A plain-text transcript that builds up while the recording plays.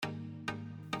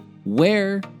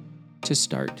where to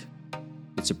start.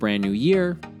 It's a brand new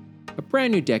year, a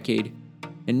brand new decade,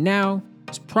 and now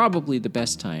is probably the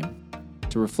best time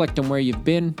to reflect on where you've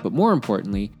been, but more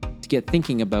importantly, to get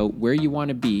thinking about where you want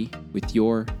to be with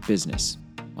your business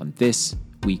on this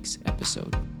week's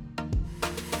episode.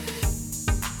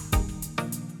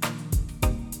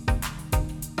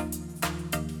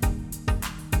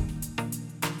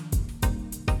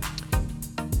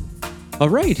 All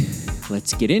right,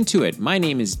 let's get into it. My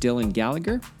name is Dylan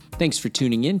Gallagher. Thanks for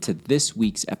tuning in to this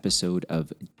week's episode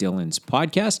of Dylan's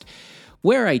podcast,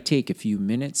 where I take a few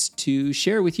minutes to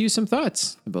share with you some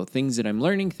thoughts about things that I'm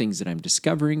learning, things that I'm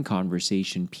discovering,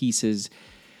 conversation pieces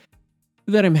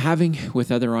that I'm having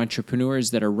with other entrepreneurs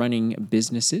that are running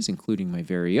businesses, including my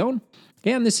very own.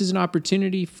 And this is an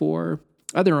opportunity for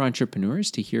other entrepreneurs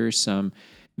to hear some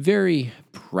very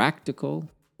practical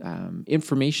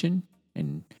information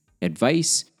and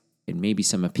advice and maybe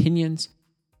some opinions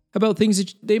about things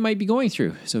that they might be going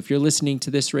through. So if you're listening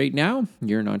to this right now,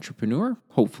 you're an entrepreneur,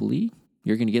 hopefully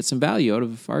you're going to get some value out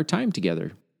of our time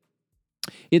together.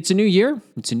 It's a new year,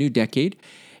 it's a new decade,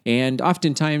 and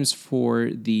oftentimes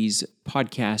for these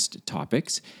podcast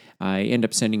topics, I end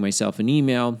up sending myself an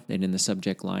email, and in the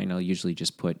subject line, I'll usually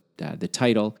just put the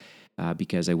title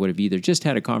because I would have either just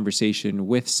had a conversation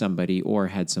with somebody or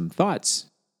had some thoughts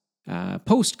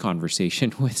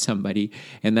post-conversation with somebody,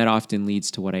 and that often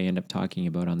leads to what I end up talking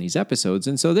about on these episodes.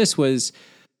 And so this was,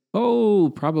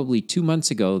 probably 2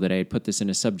 months ago that I had put this in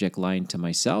a subject line to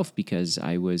myself because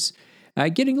I was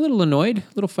getting a little annoyed, a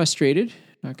little frustrated,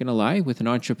 not going to lie, with an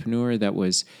entrepreneur that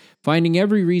was finding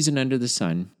every reason under the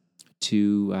sun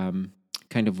to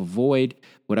kind of avoid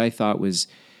what I thought was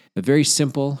a very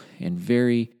simple and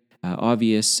very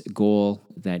obvious goal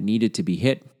that needed to be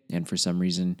hit. And for some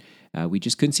reason, we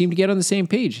just couldn't seem to get on the same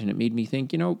page. And it made me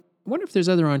think, I wonder if there's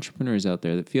other entrepreneurs out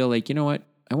there that feel like, you know what,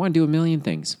 I want to do 1,000,000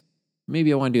 things.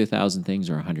 Maybe I want to do 1,000 things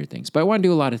or 100 things, but I want to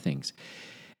do a lot of things.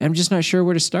 And I'm just not sure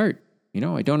where to start. I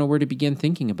don't know where to begin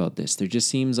thinking about this. There just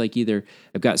seems like either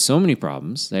I've got so many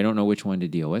problems, I don't know which one to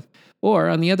deal with, or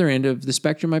on the other end of the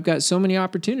spectrum, I've got so many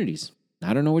opportunities.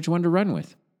 I don't know which one to run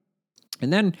with.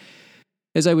 And then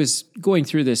as I was going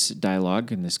through this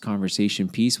dialogue and this conversation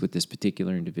piece with this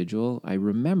particular individual, I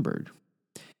remembered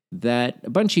that a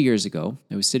bunch of years ago,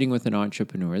 I was sitting with an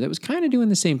entrepreneur that was kind of doing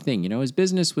the same thing. His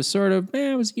business was sort of,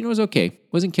 it was okay.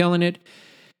 Wasn't killing it.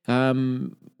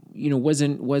 Wasn't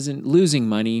losing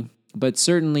money, but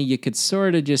certainly you could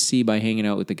sort of just see by hanging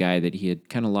out with the guy that he had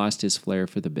kind of lost his flair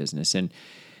for the business. And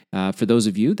for those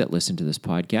of you that listen to this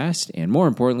podcast, and more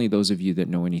importantly, those of you that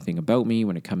know anything about me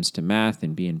when it comes to math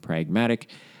and being pragmatic,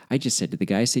 I just said to the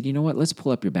guy, I said, you know what, let's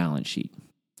pull up your balance sheet.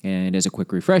 And as a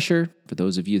quick refresher, for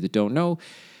those of you that don't know,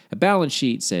 a balance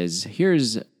sheet says, here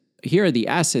are the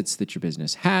assets that your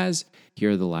business has,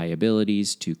 here are the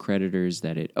liabilities to creditors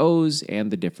that it owes,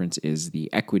 and the difference is the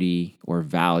equity or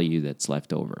value that's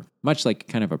left over. Much like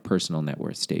kind of a personal net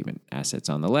worth statement. Assets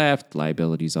on the left,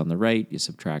 liabilities on the right, you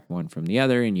subtract one from the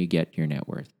other, and you get your net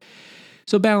worth.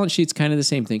 So balance sheet's kind of the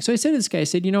same thing. So I said to this guy, I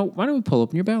said, why don't we pull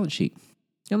open your balance sheet?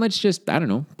 And let's just,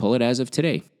 pull it as of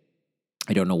today.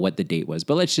 I don't know what the date was,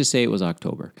 but let's just say it was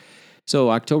October. So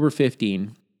October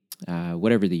 15,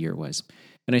 whatever the year was.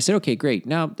 And I said, okay, great.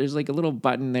 Now there's like a little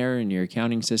button there in your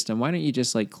accounting system. Why don't you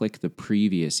just click the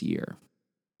previous year?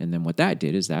 And then what that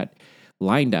did is that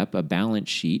lined up a balance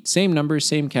sheet, same numbers,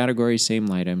 same categories, same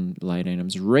line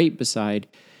items right beside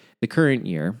the current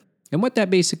year. And what that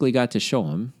basically got to show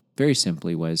him very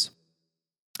simply was,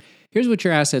 here's what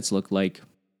your assets look like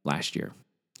last year.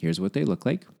 Here's what they look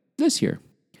like this year.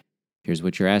 Here's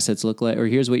what your assets look like, or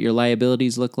here's what your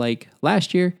liabilities look like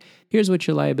last year. Here's what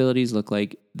your liabilities look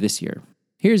like this year.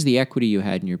 Here's the equity you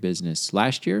had in your business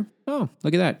last year. Oh,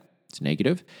 look at that. It's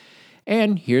negative.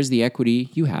 And here's the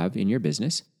equity you have in your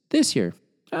business this year.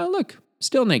 Oh, look,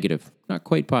 still negative, not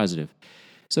quite positive.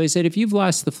 So I said, if you've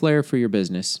lost the flair for your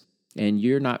business and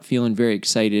you're not feeling very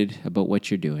excited about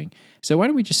what you're doing, so why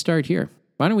don't we just start here?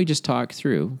 Why don't we just talk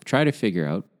through, try to figure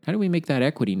out, how do we make that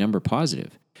equity number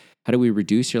positive? How do we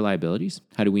reduce your liabilities?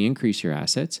 How do we increase your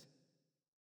assets?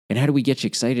 And how do we get you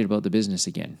excited about the business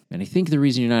again? And I think the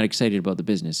reason you're not excited about the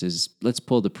business is let's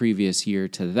pull the previous year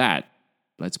to that.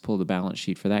 Let's pull the balance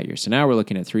sheet for that year. So now we're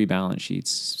looking at 3 balance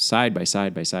sheets side by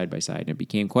side by side by side. And it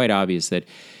became quite obvious that,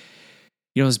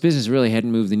 this business really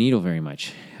hadn't moved the needle very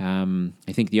much. I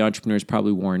think the entrepreneur is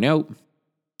probably worn out,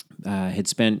 had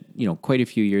spent, quite a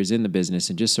few years in the business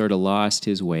and just sort of lost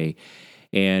his way.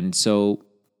 And so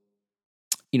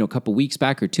a couple weeks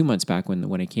back or 2 months back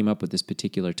when I came up with this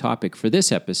particular topic for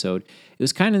this episode, it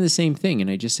was kind of the same thing. And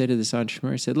I just said to this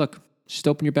entrepreneur, I said, look, just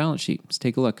open your balance sheet. Let's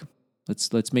take a look.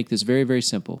 Let's make this very, very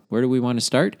simple. Where do we want to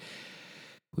start?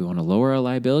 We want to lower our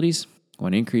liabilities. We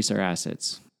want to increase our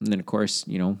assets. And then, of course,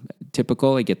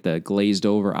 typical, I get the glazed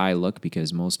over eye look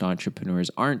because most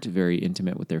entrepreneurs aren't very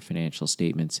intimate with their financial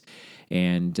statements.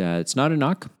 And it's not a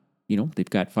knock. They've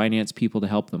got finance people to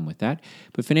help them with that.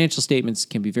 But financial statements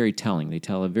can be very telling. They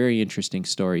tell a very interesting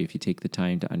story if you take the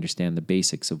time to understand the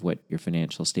basics of what your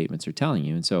financial statements are telling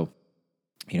you. And so,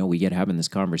 we get having this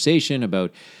conversation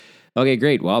about, okay,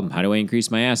 great. Well, how do I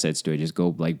increase my assets? Do I just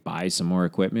go buy some more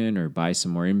equipment or buy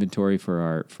some more inventory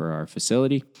for our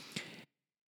facility?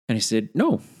 And I said,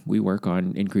 no, we work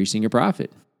on increasing your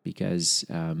profit because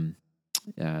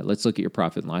let's look at your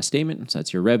profit and loss statement. So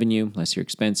that's your revenue less your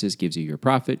expenses gives you your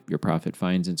profit. Your profit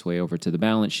finds its way over to the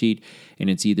balance sheet, and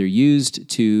it's either used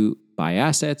to buy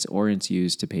assets or it's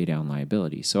used to pay down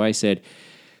liabilities. So I said,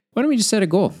 why don't we just set a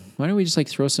goal? Why don't we just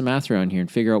throw some math around here and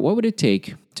figure out what would it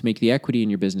take to make the equity in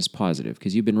your business positive?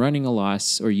 Because you've been running a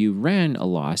loss, or you ran a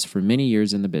loss for many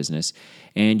years in the business,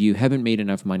 and you haven't made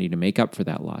enough money to make up for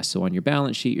that loss. So on your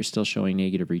balance sheet, you're still showing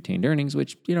negative retained earnings,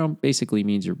 which basically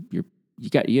means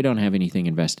you don't have anything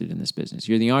invested in this business.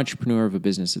 You're the entrepreneur of a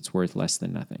business that's worth less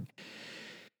than nothing.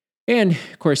 And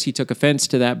of course, he took offense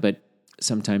to that, but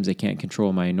sometimes I can't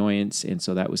control my annoyance, and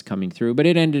so that was coming through. But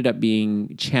it ended up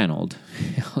being channeled,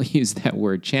 I'll use that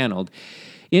word, channeled,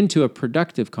 into a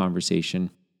productive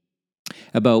conversation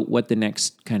about what the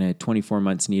next kind of 24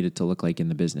 months needed to look like in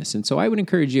the business. And so I would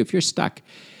encourage you, if you're stuck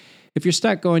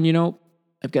going,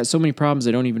 I've got so many problems,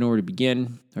 I don't even know where to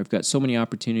begin, or I've got so many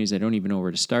opportunities, I don't even know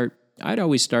where to start, I'd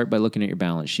always start by looking at your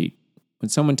balance sheet. When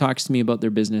someone talks to me about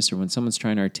their business, or when someone's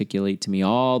trying to articulate to me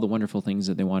all the wonderful things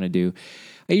that they want to do,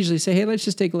 I usually say, hey, let's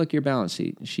just take a look at your balance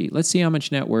sheet. Let's see how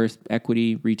much net worth,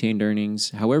 equity, retained earnings,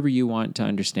 however you want to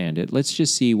understand it. Let's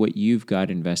just see what you've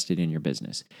got invested in your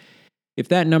business. If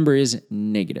that number is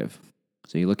negative,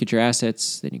 so you look at your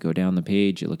assets, then you go down the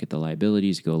page, you look at the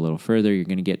liabilities, you go a little further, you're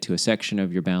going to get to a section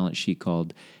of your balance sheet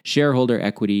called shareholder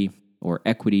equity or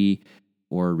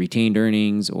retained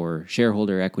earnings or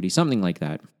shareholder equity, something like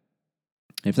that.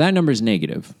 If that number is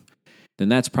negative, then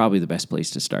that's probably the best place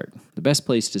to start. The best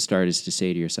place to start is to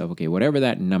say to yourself, okay, whatever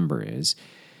that number is,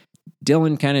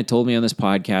 Dylan kind of told me on this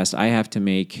podcast, I have to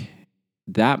make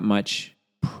that much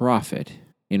profit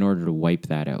in order to wipe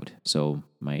that out. So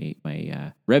my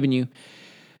revenue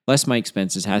less my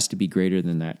expenses has to be greater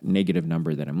than that negative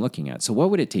number that I'm looking at. So what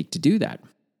would it take to do that?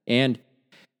 And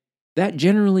that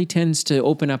generally tends to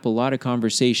open up a lot of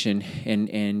conversation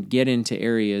and get into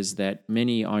areas that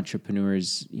many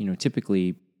entrepreneurs,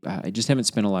 typically just haven't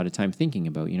spent a lot of time thinking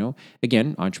about.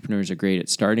 Again, entrepreneurs are great at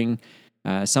starting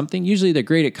something. Usually they're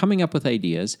great at coming up with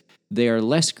ideas. They are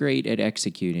less great at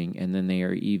executing, and then they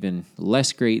are even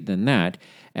less great than that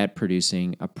at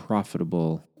producing a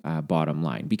profitable bottom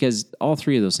line. Because all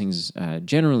three of those things,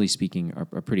 generally speaking,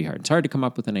 are pretty hard. It's hard to come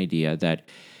up with an idea that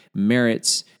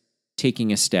merits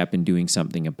taking a step and doing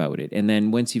something about it. And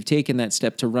then once you've taken that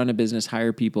step to run a business,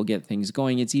 hire people, get things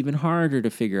going, it's even harder to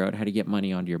figure out how to get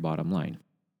money onto your bottom line.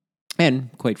 And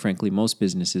quite frankly, most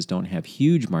businesses don't have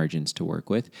huge margins to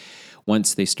work with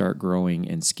once they start growing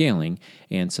and scaling.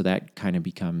 And so that kind of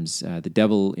becomes the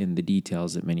devil in the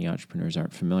details that many entrepreneurs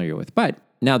aren't familiar with. But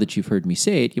now that you've heard me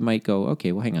say it, you might go,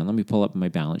 okay, well, hang on, let me pull up my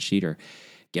balance sheet or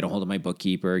get a hold of my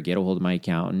bookkeeper, get a hold of my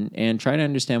accountant, and try to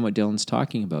understand what Dylan's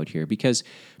talking about here. Because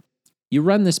you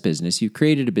run this business, you've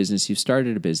created a business, you've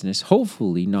started a business,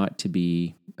 hopefully not to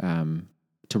be,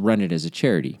 to run it as a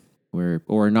charity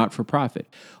or not for profit.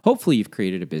 Hopefully you've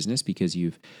created a business because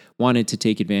you've wanted to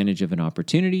take advantage of an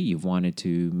opportunity. You've wanted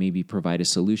to maybe provide a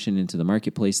solution into the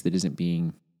marketplace that isn't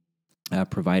being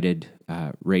provided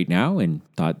right now and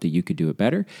thought that you could do it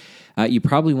better. You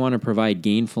probably want to provide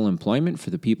gainful employment for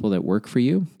the people that work for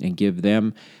you and give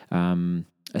them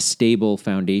a stable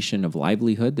foundation of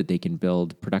livelihood that they can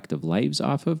build productive lives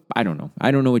off of. I don't know.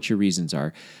 I don't know what your reasons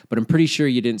are, but I'm pretty sure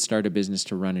you didn't start a business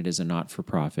to run it as a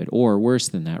not-for-profit, or worse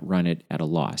than that, run it at a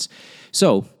loss.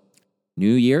 So,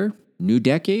 new year, new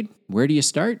decade, where do you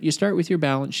start? You start with your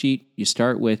balance sheet. You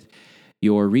start with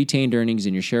your retained earnings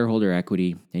and your shareholder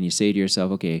equity, and you say to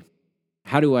yourself, okay,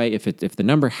 how do I, if the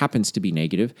number happens to be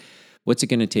negative, what's it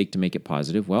going to take to make it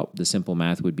positive? Well, the simple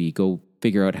math would be go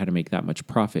figure out how to make that much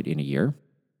profit in a year.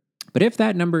 But if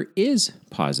that number is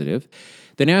positive,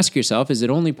 then ask yourself, is it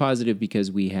only positive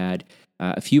because we had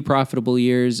a few profitable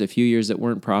years, a few years that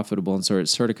weren't profitable, and so it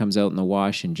sort of comes out in the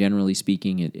wash, and generally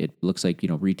speaking, it looks like,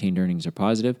 retained earnings are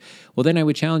positive? Well, then I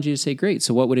would challenge you to say, great,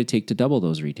 so what would it take to double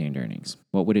those retained earnings?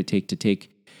 What would it take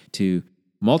to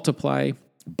multiply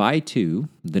by 2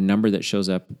 the number that shows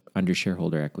up under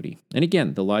shareholder equity? And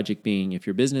again, the logic being, if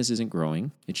your business isn't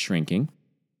growing, it's shrinking.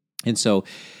 And so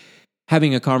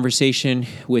having a conversation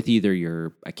with either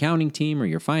your accounting team or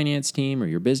your finance team or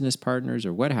your business partners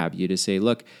or what have you to say,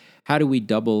 look, how do we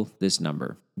double this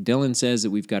number? Dylan says that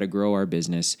we've got to grow our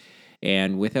business.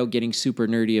 And without getting super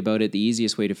nerdy about it, the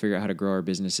easiest way to figure out how to grow our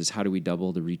business is how do we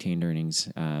double the retained earnings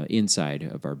inside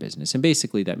of our business. And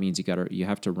basically that means you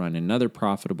have to run another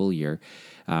profitable year,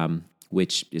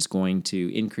 which is going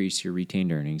to increase your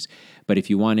retained earnings. But if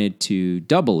you wanted to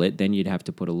double it, then you'd have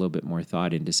to put a little bit more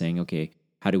thought into saying, okay,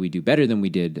 how do we do better than we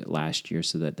did last year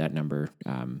so that number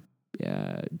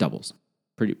doubles?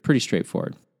 Pretty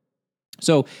straightforward.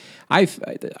 So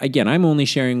I'm only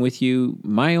sharing with you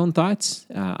my own thoughts.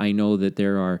 I know that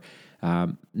there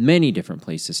are many different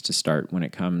places to start when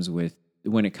it comes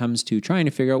to trying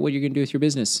to figure out what you're going to do with your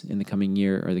business in the coming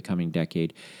year or the coming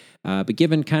decade. But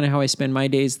given kind of how I spend my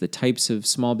days, the types of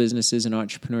small businesses and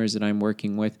entrepreneurs that I'm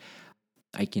working with,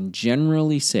 I can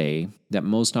generally say that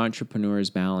most entrepreneurs'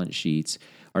 balance sheets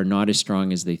are not as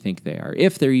strong as they think they are,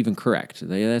 if they're even correct.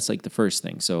 That's like the first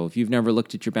thing. So if you've never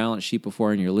looked at your balance sheet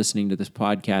before and you're listening to this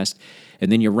podcast,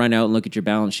 and then you run out and look at your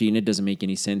balance sheet and it doesn't make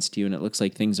any sense to you and it looks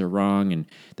like things are wrong and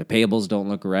the payables don't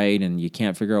look right and you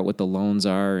can't figure out what the loans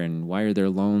are and why are their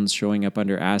loans showing up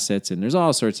under assets, and there's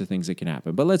all sorts of things that can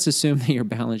happen. But let's assume that your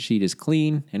balance sheet is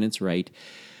clean and it's right.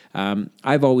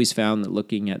 I've always found that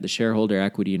looking at the shareholder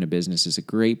equity in a business is a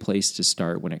great place to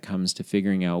start when it comes to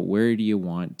figuring out where do you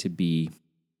want to be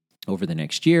over the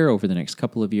next year, over the next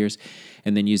couple of years,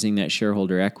 and then using that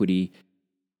shareholder equity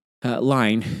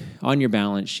line on your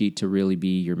balance sheet to really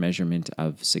be your measurement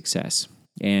of success.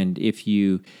 And if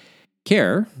you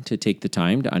care to take the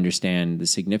time to understand the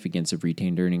significance of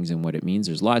retained earnings and what it means,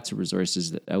 there's lots of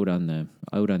resources out on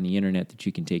the internet that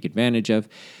you can take advantage of.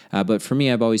 But for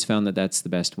me, I've always found that that's the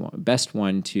best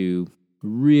one to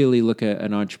really look at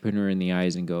an entrepreneur in the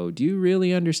eyes and go, do you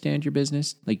really understand your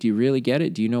business? Like, do you really get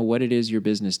it? Do you know what it is your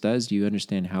business does? Do you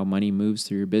understand how money moves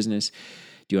through your business?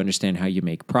 Do you understand how you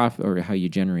make profit or how you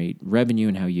generate revenue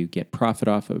and how you get profit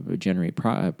off of or generate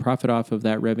profit off of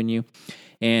that revenue?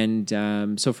 And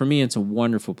so for me, it's a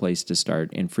wonderful place to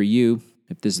start. And for you,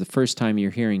 if this is the first time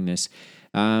you're hearing this,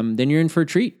 then you're in for a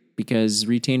treat, because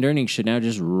retained earnings should now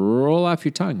just roll off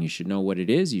your tongue. You should know what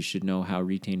it is. You should know how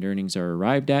retained earnings are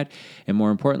arrived at. And more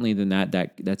importantly than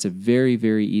that's a very,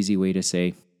 very easy way to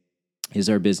say, is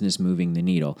our business moving the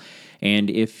needle? And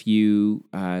if you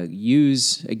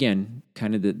use, again,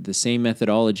 kind of the same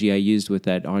methodology I used with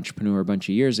that entrepreneur a bunch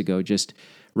of years ago, just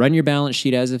run your balance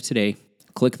sheet as of today,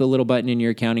 click the little button in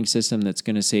your accounting system that's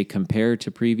going to say compare to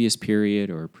previous period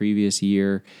or previous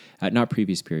year,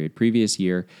 previous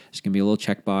year. There's going to be a little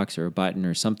checkbox or a button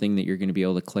or something that you're going to be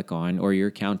able to click on, or your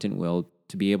accountant will,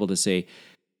 to be able to say,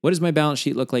 what does my balance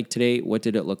sheet look like today? What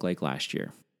did it look like last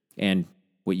year? And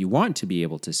what you want to be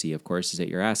able to see, of course, is that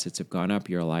your assets have gone up,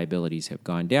 your liabilities have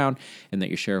gone down, and that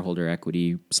your shareholder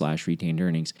equity / retained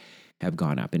earnings have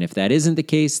gone up. And if that isn't the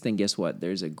case, then guess what?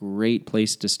 There's a great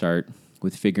place to start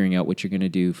with figuring out what you're going to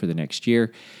do for the next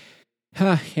year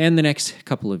and the next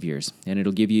couple of years. And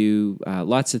it'll give you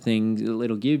lots of things.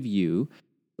 It'll give you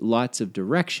lots of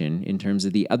direction in terms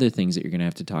of the other things that you're going to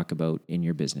have to talk about in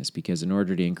your business. Because in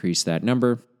order to increase that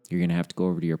number, you're going to have to go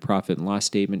over to your profit and loss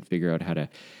statement, figure out how to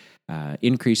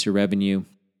increase your revenue,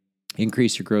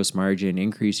 increase your gross margin,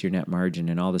 increase your net margin,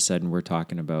 and all of a sudden we're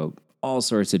talking about all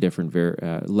sorts of different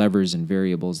levers and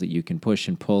variables that you can push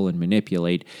and pull and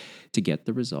manipulate to get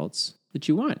the results that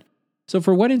you want. So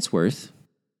for what it's worth,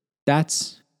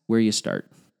 that's where you start.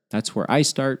 That's where I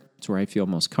start. It's where I feel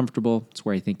most comfortable. It's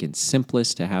where I think it's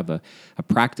simplest to have a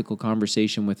practical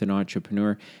conversation with an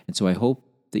entrepreneur. And so I hope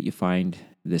that you find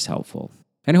this helpful.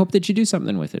 And I hope that you do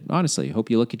something with it. Honestly, I hope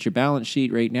you look at your balance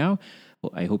sheet right now.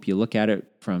 I hope you look at it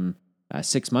from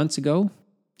 6 months ago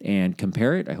and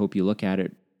compare it. I hope you look at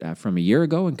it from a year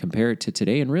ago and compare it to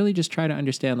today, and really just try to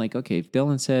understand, like, okay, if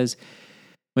Dylan says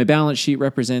my balance sheet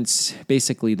represents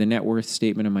basically the net worth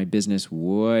statement of my business,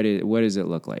 what does it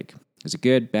look like? Is it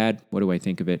good, bad? What do I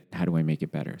think of it? How do I make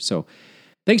it better? So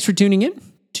thanks for tuning in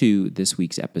to this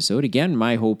week's episode. Again,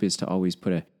 my hope is to always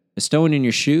put a stone in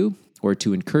your shoe or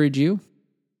to encourage you.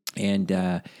 And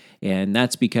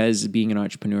that's because being an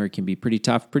entrepreneur can be pretty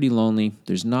tough, pretty lonely.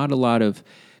 There's not a lot of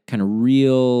kind of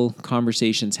real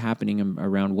conversations happening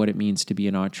around what it means to be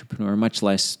an entrepreneur, much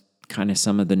less kind of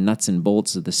some of the nuts and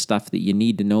bolts of the stuff that you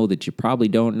need to know that you probably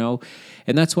don't know.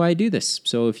 And that's why I do this.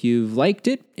 So if you've liked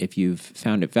it, if you've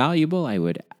found it valuable, I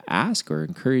would ask or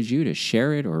encourage you to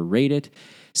share it or rate it.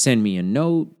 Send me a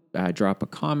note, drop a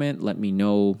comment, let me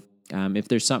know if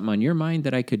there's something on your mind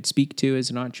that I could speak to as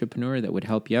an entrepreneur that would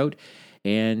help you out.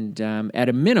 And at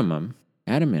a minimum,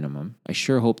 I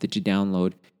sure hope that you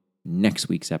download next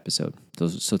week's episode.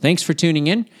 So thanks for tuning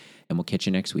in. and we'll catch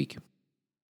you next week.